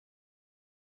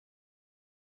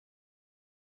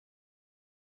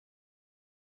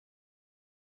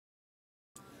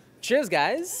Cheers,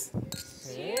 guys.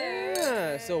 Cheers.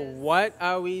 Yeah. So what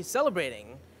are we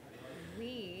celebrating?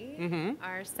 We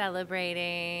are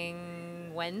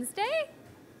celebrating Wednesday?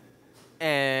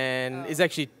 And it's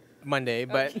actually Monday,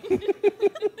 but...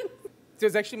 So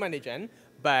it's actually Monday, Jen.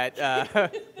 But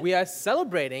we are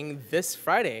celebrating this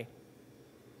Friday.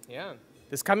 Yeah.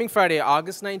 This coming Friday,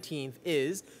 August 19th,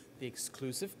 is the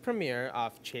exclusive premiere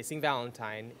of Chasing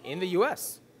Valentine in the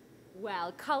U.S.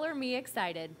 Well, color me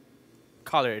excited.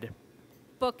 Colored.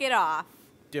 Book it off.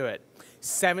 Do it.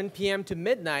 7 p.m. to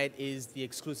midnight is the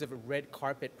exclusive red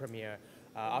carpet premiere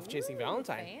of Chasing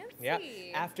Valentine.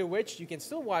 Fancy. Yeah. After which, you can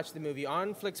still watch the movie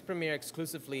on Flix Premiere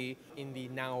exclusively in the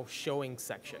now showing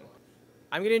section.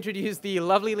 I'm going to introduce the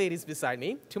lovely ladies beside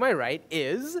me. To my right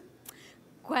is...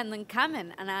 Gwendolyn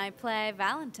Cummin, and I play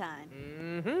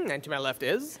Valentine. And to my left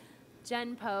is...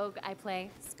 Jen Pogue, I play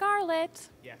Scarlet.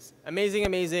 Yes. Amazing,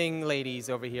 amazing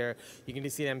ladies over here. You can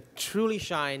just see them truly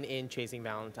shine in Chasing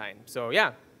Valentine. So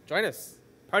yeah, join us.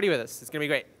 Party with us. It's going to be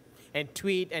great. And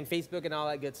tweet and Facebook and all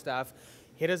that good stuff.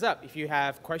 Hit us up. If you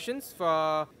have questions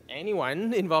for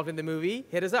anyone involved in the movie,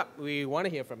 hit us up. We want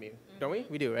to hear from you. Don't we?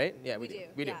 We do, right? Yeah, we do.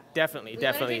 We do. Definitely,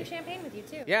 definitely. We want to drink champagne with you,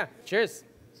 too. Yeah. Cheers.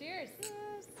 Cheers.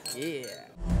 Yeah.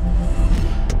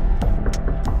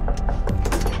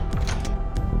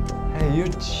 Hey, you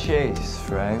Chase,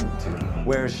 right? Dude,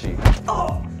 where is she?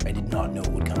 Oh! I did not know it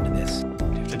would come to this. You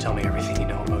have to tell me everything you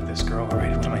know about this girl, all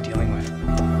right? What am I dealing with?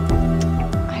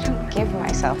 I don't give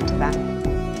myself to them.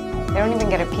 They don't even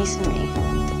get a piece of me.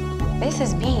 This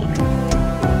is me.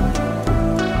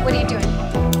 What are you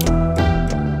doing?